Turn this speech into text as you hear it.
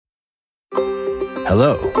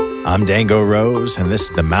Hello, I'm Dango Rose, and this is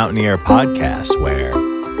the Mountaineer Podcast, where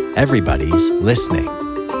everybody's listening.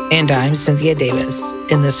 And I'm Cynthia Davis.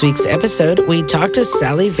 In this week's episode, we talk to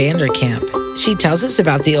Sally Vanderkamp. She tells us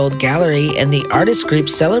about the Old Gallery and the artist group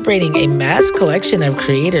celebrating a mass collection of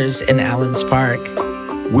creators in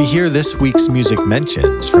Allenspark. We hear this week's music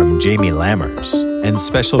mentions from Jamie Lammers, and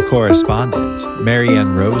special correspondent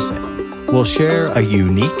Marianne Rosen will share a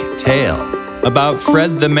unique tale about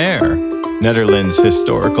Fred the Mare, Netherlands'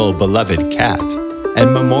 historical beloved cat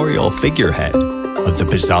and memorial figurehead of the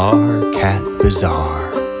Bizarre Cat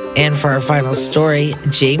Bazaar. And for our final story,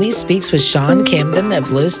 Jamie speaks with Sean Camden of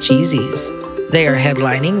Los CHEESIES. They are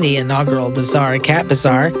headlining the inaugural Bizarre Cat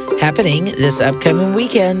Bazaar happening this upcoming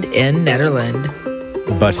weekend in Netherlands.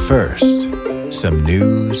 But first, some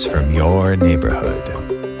news from your neighborhood.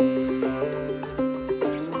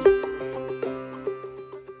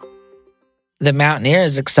 The Mountaineer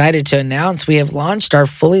is excited to announce we have launched our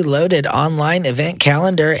fully loaded online event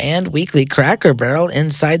calendar and weekly Cracker Barrel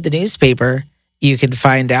inside the newspaper. You can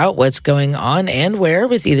find out what's going on and where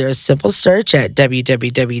with either a simple search at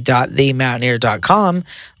www.themountaineer.com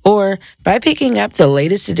or by picking up the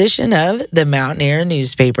latest edition of the Mountaineer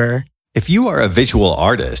newspaper. If you are a visual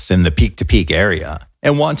artist in the Peak to Peak area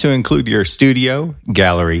and want to include your studio,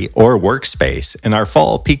 gallery, or workspace in our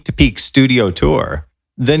fall Peak to Peak studio tour,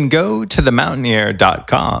 then go to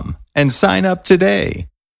themountaineer.com and sign up today.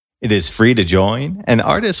 It is free to join, and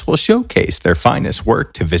artists will showcase their finest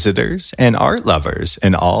work to visitors and art lovers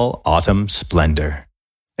in all autumn splendor.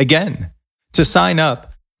 Again, to sign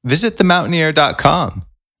up, visit themountaineer.com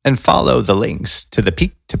and follow the links to the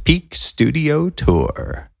Peak to Peak studio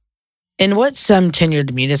tour. In what some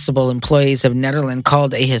tenured municipal employees of Netherlands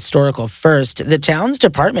called a historical first, the town's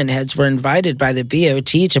department heads were invited by the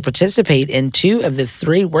BOT to participate in 2 of the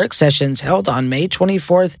 3 work sessions held on May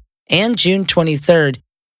 24th and June 23rd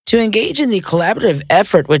to engage in the collaborative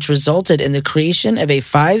effort which resulted in the creation of a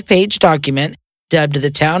 5-page document dubbed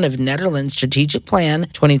the Town of Netherlands Strategic Plan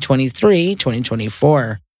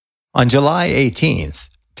 2023-2024. On July 18th,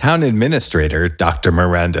 Town Administrator Dr.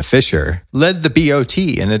 Miranda Fisher led the BOT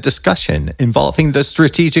in a discussion involving the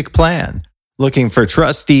strategic plan, looking for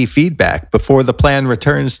trustee feedback before the plan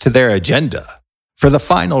returns to their agenda for the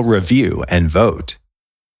final review and vote.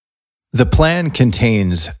 The plan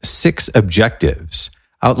contains 6 objectives,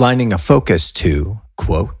 outlining a focus to,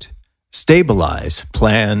 quote, stabilize,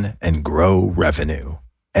 plan, and grow revenue,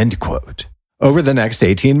 end quote, over the next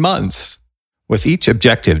 18 months, with each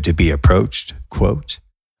objective to be approached, quote,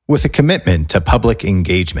 with a commitment to public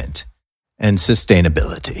engagement and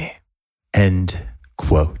sustainability, end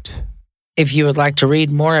quote. If you would like to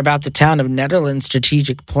read more about the Town of Netherlands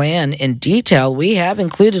strategic plan in detail, we have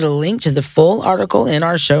included a link to the full article in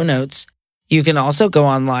our show notes. You can also go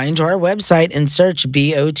online to our website and search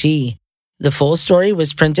BOT. The full story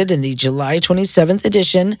was printed in the July 27th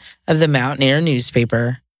edition of the Mountaineer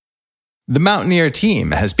newspaper. The Mountaineer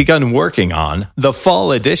team has begun working on the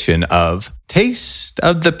fall edition of Taste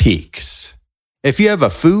of the Peaks. If you have a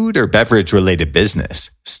food or beverage-related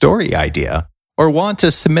business, story idea, or want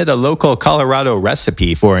to submit a local Colorado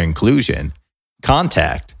recipe for inclusion,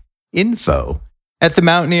 contact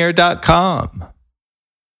info@themountaineer.com.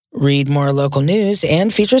 Read more local news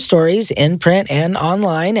and feature stories in print and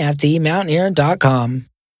online at themountaineer.com.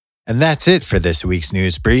 And that's it for this week's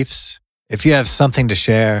news briefs. If you have something to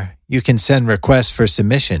share, you can send requests for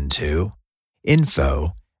submission to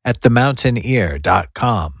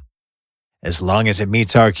info@themountaineer.com. As long as it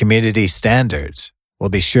meets our community standards, we'll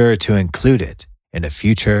be sure to include it in a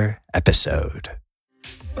future episode.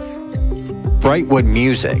 Brightwood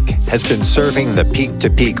Music has been serving the Peak to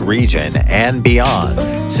Peak region and beyond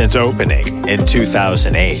since opening in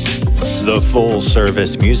 2008. The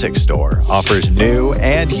full-service music store offers new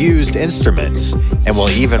and used instruments and will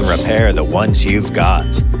even repair the ones you've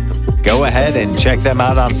got. Go ahead and check them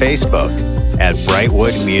out on Facebook at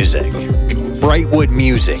Brightwood Music. Brightwood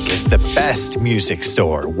Music is the best music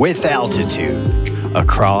store with altitude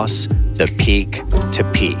across the Peak to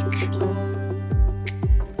Peak.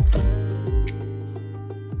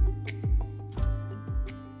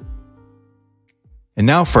 And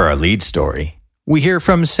now for our lead story. We hear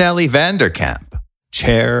from Sally Vanderkamp,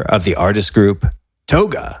 chair of the artist group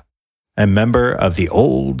Toga, and member of the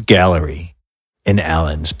Old Gallery in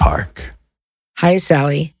Allenspark. Hi,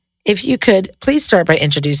 Sally. If you could, please start by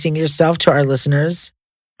introducing yourself to our listeners.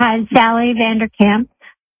 I'm Sally Vanderkamp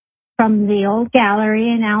from the Old Gallery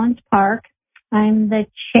in Allenspark. I'm the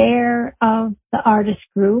chair of the artist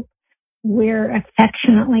group. We're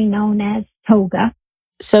affectionately known as Toga.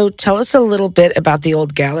 So tell us a little bit about the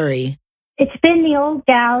Old Gallery. It's been the Old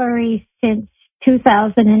Gallery since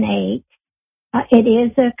 2008. It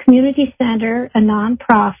is a community center, a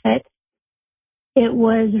nonprofit. It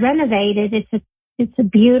was renovated. It's a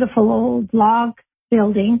beautiful old log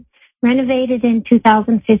building, renovated in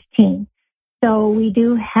 2015. So we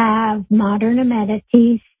do have modern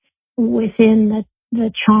amenities within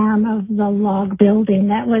the charm of the log building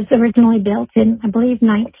that was originally built in, I believe,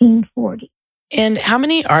 1940. And how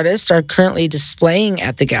many artists are currently displaying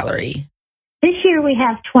at the gallery? This year we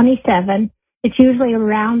have 27. It's usually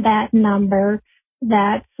around that number.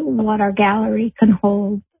 That's what our gallery can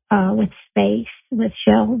hold with space, with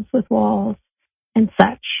shelves, with walls, and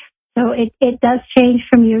such. So it does change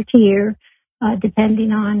from year to year,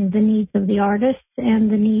 depending on the needs of the artists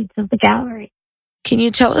and the needs of the gallery. Can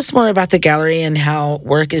you tell us more about the gallery and how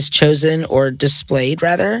work is chosen or displayed,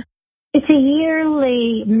 rather? It's a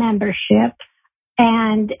yearly membership,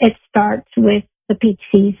 and it starts with the peak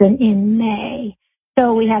season in May.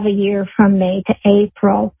 So we have a year from May to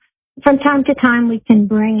April. From time to time, we can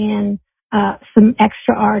bring in some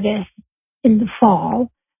extra artists in the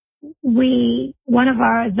fall. The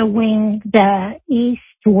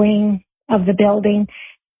east wing of the building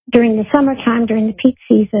during the summertime, during the peak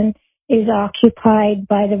season, is occupied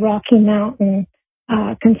by the Rocky Mountain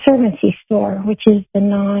Conservancy Store, which is the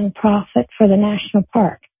nonprofit for the national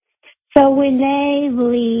park. So when they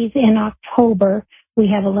leave in October, we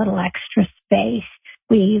have a little extra space.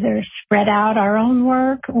 We either spread out our own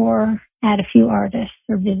work or add a few artists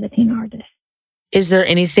or visiting artists. Is there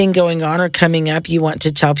anything going on or coming up you want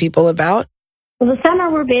to tell people about? Well, the summer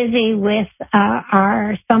we're busy with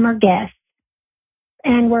our summer guests,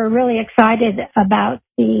 and we're really excited about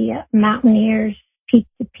the Mountaineers Peak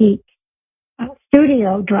to Peak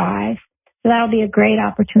studio drive. So that'll be a great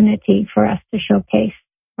opportunity for us to showcase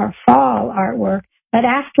our fall artwork. But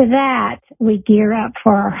after that, we gear up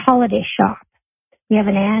for our holiday shop. We have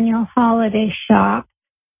an annual holiday shop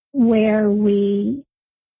where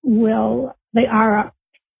our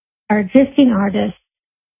existing artists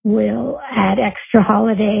will add extra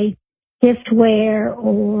holiday giftware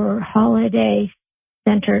or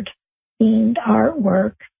holiday-centered themed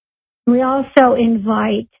artwork. We also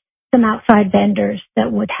invite some outside vendors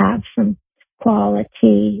that would have some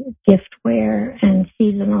quality giftware and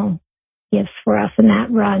seasonal gifts for us, and that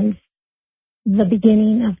runs the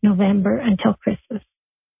beginning of November until Christmas.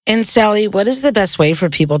 And Sally, what is the best way for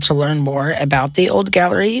people to learn more about the Old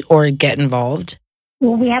Gallery or get involved?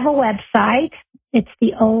 Well, we have a website. It's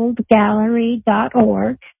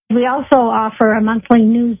theoldgallery.org. We also offer a monthly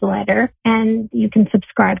newsletter, and you can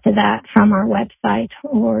subscribe to that from our website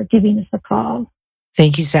or giving us a call.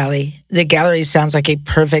 Thank you, Sally. The gallery sounds like a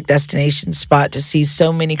perfect destination spot to see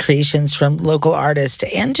so many creations from local artists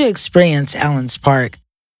and to experience Allenspark.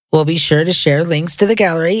 We'll be sure to share links to the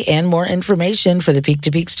gallery and more information for the Peak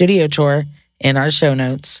to Peak Studio Tour in our show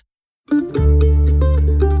notes.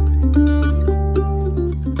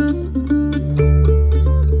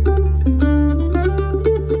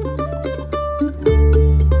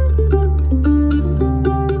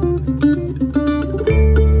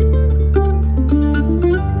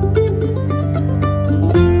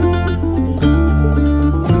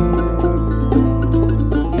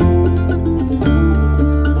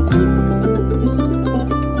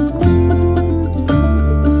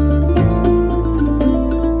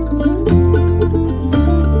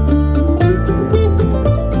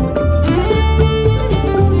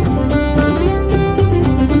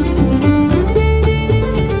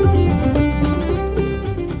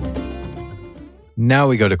 Now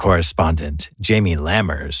we go to correspondent Jamie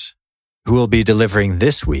Lammers, who will be delivering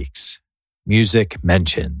this week's Music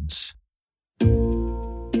Mentions.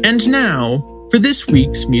 And now for this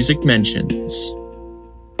week's Music Mentions.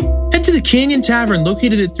 Head to the Canyon Tavern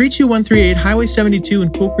located at 32138 Highway 72 in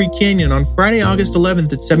Cool Creek Canyon on Friday, August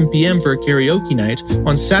 11th at 7 p.m. for a karaoke night,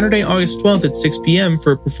 on Saturday, August 12th at 6 p.m.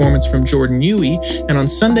 for a performance from Jordan Huey, and on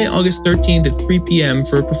Sunday, August 13th at 3 p.m.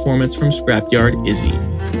 for a performance from Scrapyard Izzy.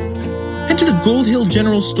 Head to the Gold Hill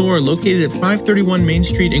General Store located at 531 Main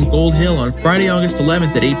Street in Gold Hill on Friday, August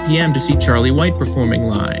 11th at 8 p.m. to see Charlie White performing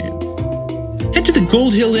live. Head to the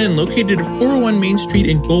Gold Hill Inn located at 401 Main Street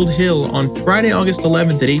in Gold Hill on Friday, August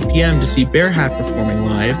 11th at 8 p.m. to see Bear Hat performing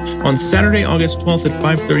live, on Saturday, August 12th at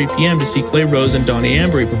 5:30 p.m. to see Clay Rose and Donnie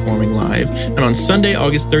Ambry performing live, and on Sunday,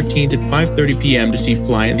 August 13th at 5:30 p.m. to see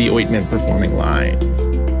Fly and the Ointment performing live.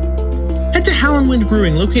 Head to Howlin' Wind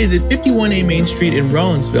Brewing, located at 51A Main Street in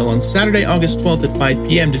Rollinsville on Saturday, August 12th at 5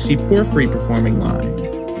 p.m. to see Porphyry performing live.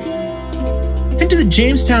 Head to the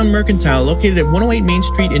Jamestown Mercantile, located at 108 Main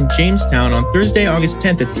Street in Jamestown, on Thursday, August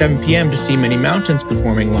 10th at 7 p.m. to see Many Mountains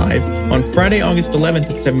performing live, on Friday, August 11th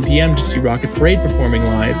at 7 p.m. to see Rocket Parade performing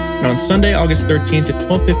live, and on Sunday, August 13th at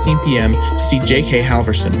 12:15 p.m. to see J.K.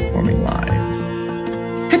 Halverson performing live.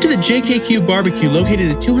 Head to the JKQ Barbecue,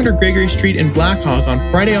 located at 200 Gregory Street in Blackhawk, on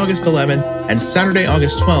Friday, August 11th and Saturday,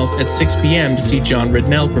 August 12th at 6 p.m. to see John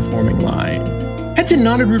Ridnell performing live. Head to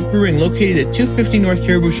Knotted Root Brewing, located at 250 North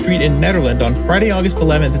Caribou Street in Nederland, on Friday, August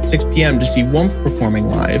 11th at 6 p.m. to see Womf performing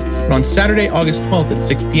live, and on Saturday, August 12th at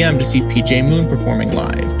 6 p.m. to see PJ Moon performing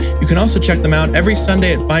live. You can also check them out every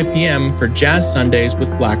Sunday at 5 p.m. for Jazz Sundays with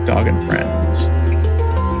Black Dog and Friends.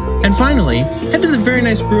 And finally, head to the Very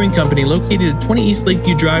Nice Brewing Company, located at 20 East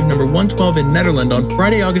Lakeview Drive, number 112 in Nederland, on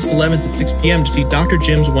Friday, August 11th at 6 p.m. to see Dr.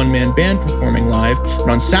 Jim's one-man band performing live,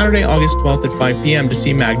 and on Saturday, August 12th at 5 p.m. to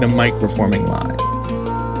see Magnum Mike performing live.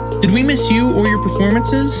 Did we miss you or your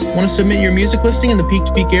performances? Want to submit your music listing in the Peak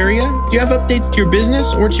to Peak area? Do you have updates to your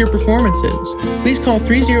business or to your performances? Please call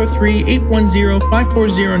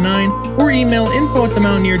 303-810-5409 or email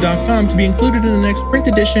info@themountaineer.com to be included in the next print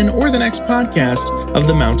edition or the next podcast of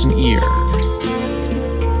The Mountain Ear.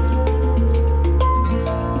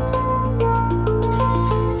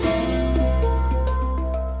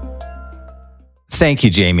 Thank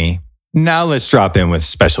you, Jamie. Now let's drop in with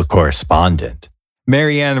special correspondent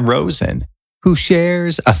Marianne Rosen, who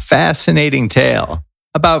shares a fascinating tale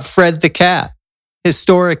about Fred the cat,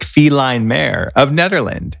 historic feline mare of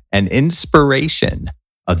Nederland and inspiration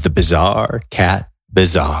of the bizarre cat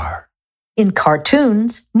bazaar. In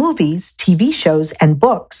cartoons, movies, TV shows, and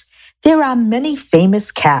books, there are many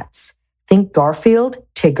famous cats. Think Garfield,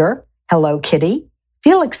 Tigger, Hello Kitty,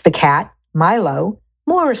 Felix the cat, Milo,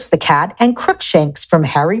 Morris the cat, and Crookshanks from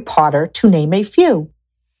Harry Potter, to name a few.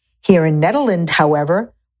 Here in Nederland,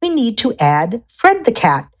 however, we need to add Fred the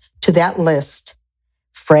cat to that list.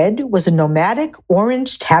 Fred was a nomadic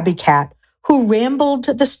orange tabby cat who rambled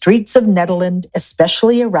the streets of Nederland,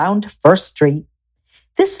 especially around First Street.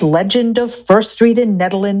 This legend of First Street in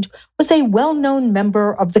Nederland was a well-known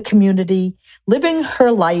member of the community, living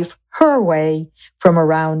her life her way from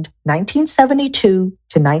around 1972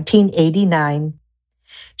 to 1989.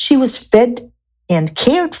 She was fed and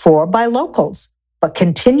cared for by locals, but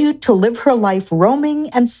continued to live her life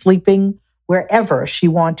roaming and sleeping wherever she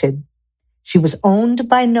wanted. She was owned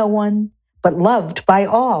by no one, but loved by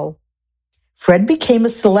all. Fred became a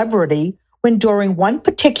celebrity when during one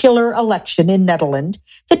particular election in Nederland,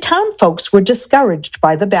 the town folks were discouraged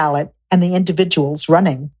by the ballot and the individuals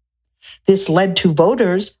running. This led to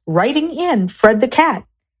voters writing in Fred the cat,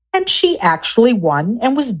 and she actually won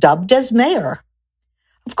and was dubbed as mayor.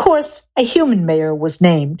 Of course, a human mayor was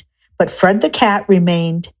named, but Fred the cat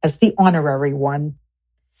remained as the honorary one.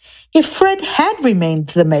 If Fred had remained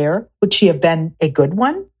the mayor, would she have been a good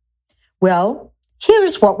one? Well,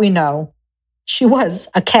 here's what we know. She was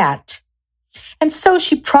a cat. And so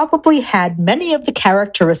she probably had many of the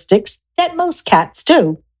characteristics that most cats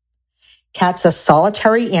do. Cats are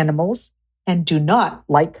solitary animals and do not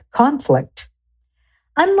like conflict.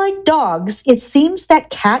 Unlike dogs, it seems that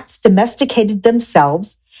cats domesticated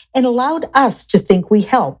themselves and allowed us to think we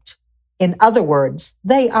helped. In other words,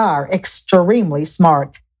 they are extremely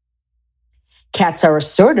smart. Cats are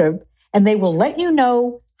assertive, and they will let you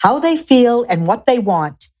know how they feel and what they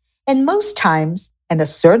want. And most times, an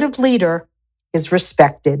assertive leader is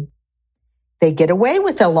respected. They get away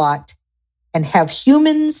with a lot and have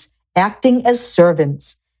humans acting as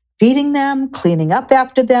servants, feeding them, cleaning up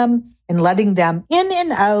after them, and letting them in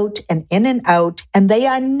and out, and they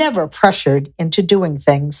are never pressured into doing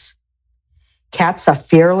things. Cats are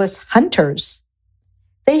fearless hunters.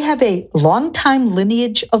 They have a long-time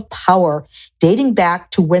lineage of power dating back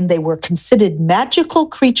to when they were considered magical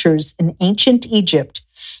creatures in ancient Egypt,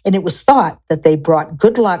 and it was thought that they brought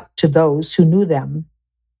good luck to those who knew them.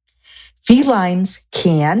 Felines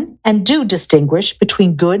can and do distinguish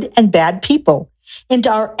between good and bad people, and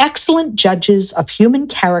are excellent judges of human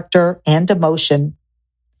character and emotion.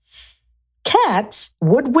 Cats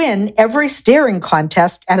would win every staring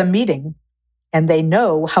contest at a meeting, and they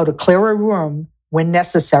know how to clear a room when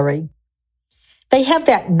necessary. They have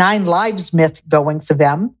that 9 lives myth going for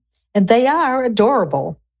them, and they are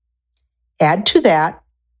adorable. Add to that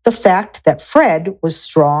the fact that Fred was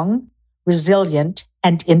strong, resilient,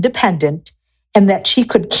 and independent, and that she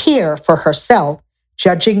could care for herself,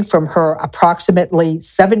 judging from her approximately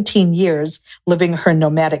 17 years living her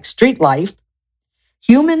nomadic street life.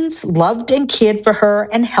 Humans loved and cared for her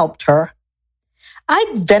and helped her.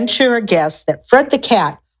 I'd venture a guess that Fred the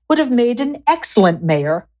cat would have made an excellent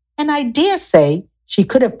mayor, and I dare say she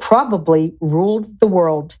could have probably ruled the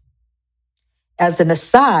world. As an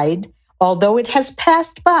aside, although it has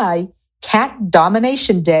passed by, Cat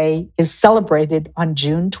Domination Day is celebrated on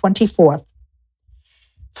June 24th.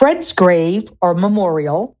 Fred's grave, or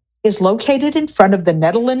memorial, is located in front of the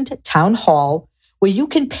Netherlands Town Hall, where you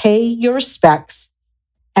can pay your respects.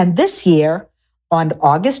 And this year, on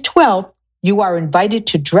August 12th, you are invited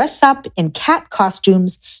to dress up in cat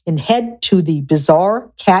costumes and head to the Bizarre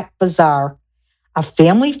Cat Bazaar, a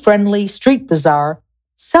family-friendly street bazaar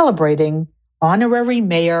celebrating Honorary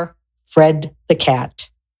Mayor Fred the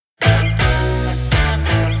Cat.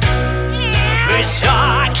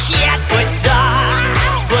 Bizarre Cat Bazaar,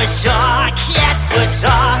 Bizarre Cat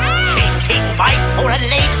Bazaar, chasing mice or a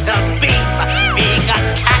laser beam. Being a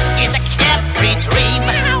cat is a carefree dream,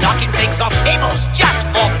 knocking things off tables just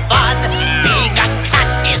for fun. Being a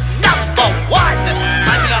cat is number one,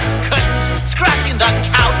 climbing up curtains, scratching the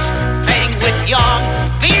couch, playing with young,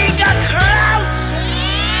 being a grouch.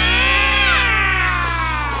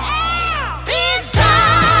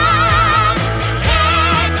 Bizarre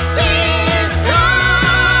Cat Bizarre,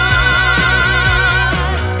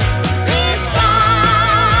 Bizarre Cat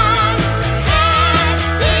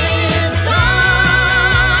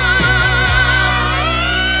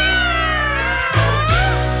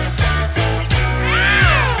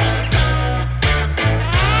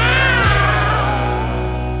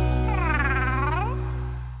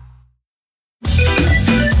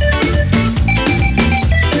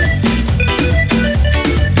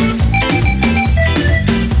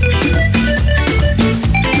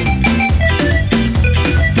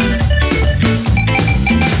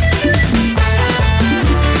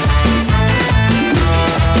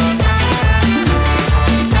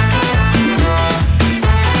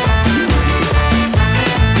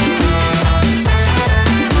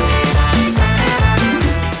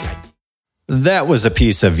That was a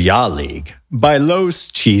piece of Ya League by Los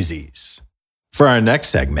CHEESIES. For our next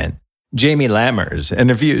segment, Jamie Lammers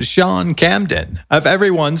interviews Sean Camden of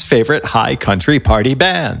everyone's favorite high country party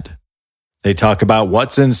band. They talk about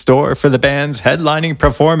what's in store for the band's headlining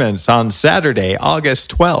performance on Saturday,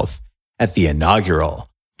 August 12th at the inaugural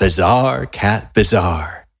Bizarre Cat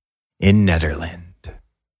Bazaar in Netherlands.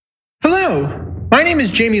 Hello, my name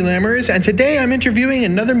is Jamie Lammers, and today I'm interviewing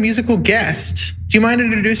another musical guest. Do you mind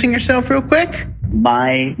introducing yourself real quick?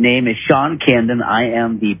 My name is Sean Camden. I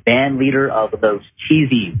am the band leader of those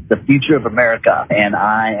CHEESIES, the future of America, and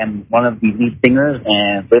I am one of the lead singers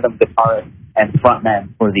and rhythm guitarist and frontman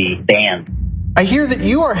for the band. I hear that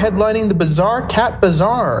you are headlining the Bizarre Cat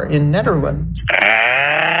Bazaar in Netherlands. Oh,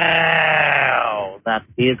 that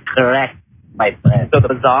is correct, my friend. So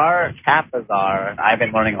the Bizarre Cat Bazaar, I've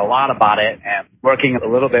been learning a lot about it and working a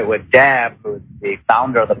little bit with Deb, who's the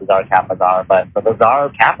founder of the Bizarre Cat Bazaar. But the Bizarre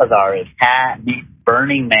Cat Bazaar is cat meets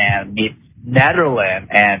Burning Man meets Netherlands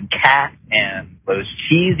and cat and those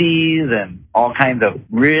CHEESIES and all kinds of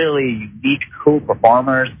really unique, cool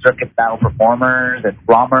performers, circus-style performers and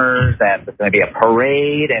drummers, and there's going to be a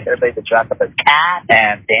parade, and everybody's to dress up as cat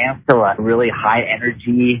and dance to a really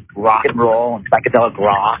high-energy rock and roll and psychedelic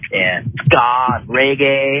rock and ska and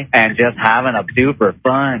reggae, and just having a super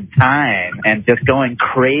fun time and just going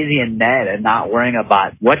crazy in net and not worrying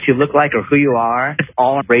about what you look like or who you are. It's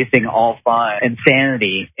all embracing all fun,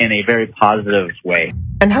 insanity in a very positive way.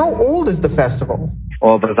 And how old is the festival?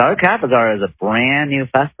 Well, Bizarre Cat Bazaar is a brand new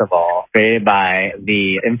festival created by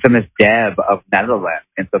the infamous Deb of Netherlands.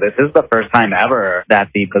 And so this is the first time ever that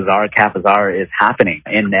the Bizarre Cat Bazaar is happening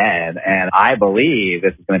in Ned. And I believe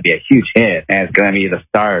this is going to be a huge hit. And it's going to be the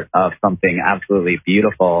start of something absolutely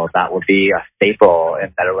beautiful that will be a staple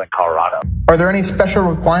in Netherlands, Colorado. Are there any special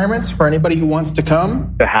requirements for anybody who wants to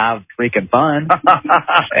come? To have freaking fun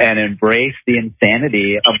and embrace the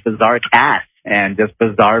insanity of bizarre cats. And just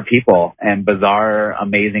bizarre people and bizarre,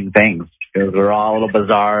 amazing things. Because we're all a little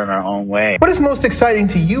bizarre in our own way. What is most exciting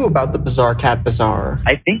to you about the Bizarre Cat Bazaar?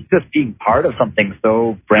 I think just being part of something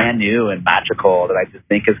so brand new and magical that I just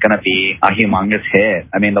think is going to be a humongous hit.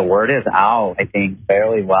 I mean, the word is out, I think,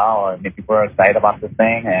 fairly well. I mean, people are excited about this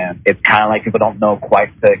thing, and it's kind of like people don't know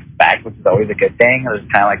quite to expect, which is always a good thing. There's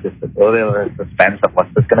kind of like this little bit of suspense of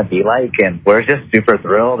what's this going to be like, and we're just super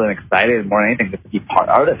thrilled and excited more than anything just to be part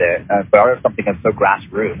of it. Part of something that's so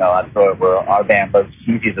grassroots. That's what our band, Los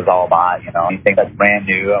CHEESIES, is all about. Anything that's brand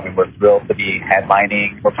new. I mean, we're thrilled to be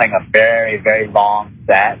headlining. We're playing a very, very long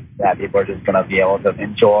set that people are just going to be able to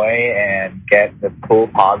enjoy and get this cool,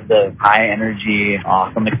 positive, high energy,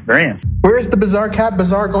 awesome experience. Where is the Bizarre Cat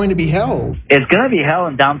Bazaar going to be held? It's going to be held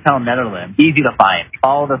in downtown Netherlands. Easy to find.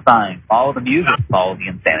 Follow the signs. Follow the music. Follow the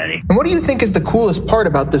insanity. And what do you think is the coolest part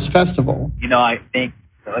about this festival? I think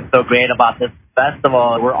what's so great about this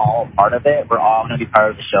festival, we're all a part of it. We're all going to be part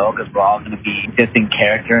of the show because we're all going to be just in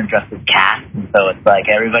character and dressed as cats. And so it's like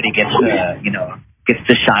everybody gets to, gets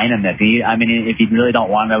to shine in this. If you really don't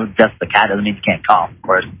want to dress the cat, doesn't mean you can't come, of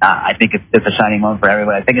course. I think it's a shining moment for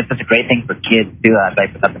everybody. I think it's such a great thing for kids, too. I'd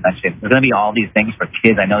like to mention. There's going to be all these things for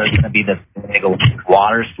kids. I know there's going to be this big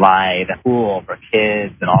water slide pool for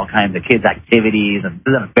kids and all kinds of kids' activities. And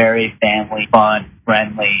this is a very family, fun,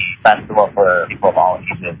 friendly festival for people of all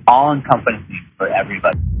ages. All encompassing for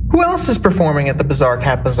everybody. Who else is performing at the Bizarre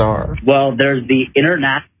Cat Bazaar? Well, there's the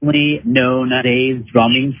internationally known Dave's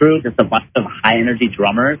drumming troupe. Just a bunch of high-energy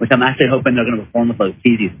drummers, which I'm actually hoping they're going to perform with those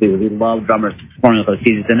CHEESIES, too. We love drummers performing with those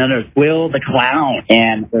CHEESIES. And then there's Will the Clown,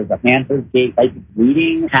 and there's a Panther's Gate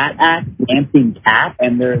reading cat act, dancing cat,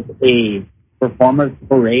 and there's a performers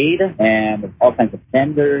parade, and there's all kinds of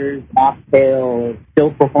vendors, mocktails,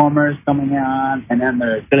 still performers coming on, and then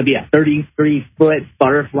there's going to be a 33-foot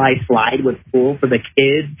butterfly slide with pool for the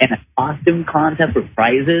kids, and a costume contest for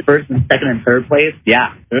prizes, first and second and third place.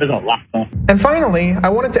 Yeah, there's a lot going on. And finally, I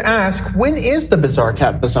wanted to ask, when is the Bizarre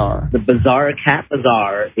Cat Bazaar? The Bizarre Cat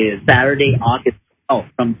Bazaar is Saturday, August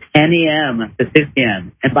 12th, from 10 a.m. to 6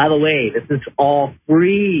 p.m. And by the way, this is all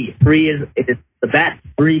free. Free is the best.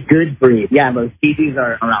 Free, good free. Yeah, those CDs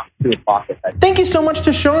are around 2 o'clock. Thank you so much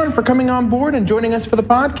to Sean for coming on board and joining us for the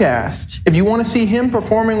podcast. If you want to see him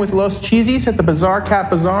performing with Los CHEESIES at the Bizarre Cat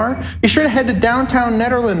Bazaar, be sure to head to downtown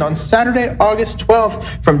Netherland on Saturday, August 12th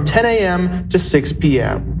from 10 a.m. to 6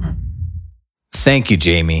 p.m. Thank you,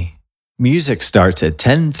 Jamie. Music starts at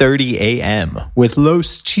 10:30 a.m. with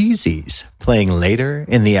Los CHEESIES playing later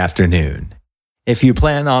in the afternoon. If you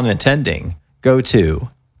plan on attending, go to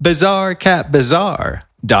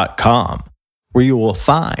bizarrecatbazaar.com, where you will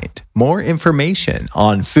find more information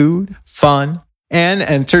on food, fun, and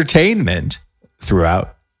entertainment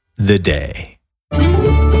throughout the day.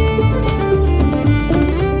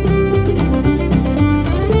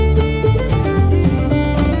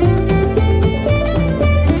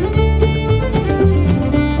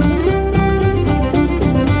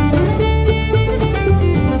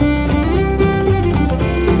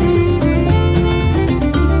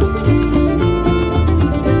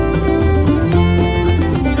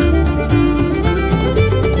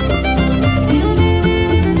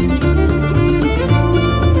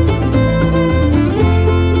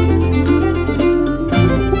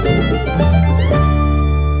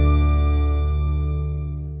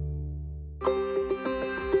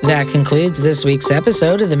 That concludes this week's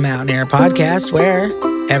episode of the Mountain Air Podcast, where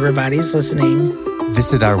everybody's listening.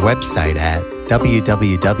 Visit our website at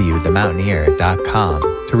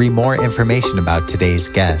www.themountaineer.com to read more information about today's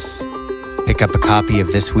guests. Pick up a copy of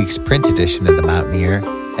this week's print edition of The Mountaineer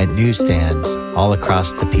at newsstands all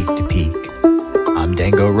across the Peak to Peak. I'm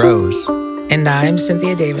Dango Rose. And I'm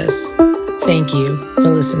Cynthia Davis. Thank you for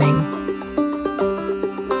listening.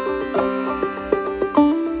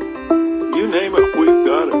 You name it, we've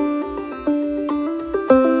got it.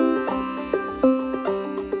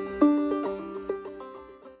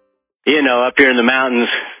 Up here in the mountains,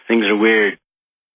 things are weird.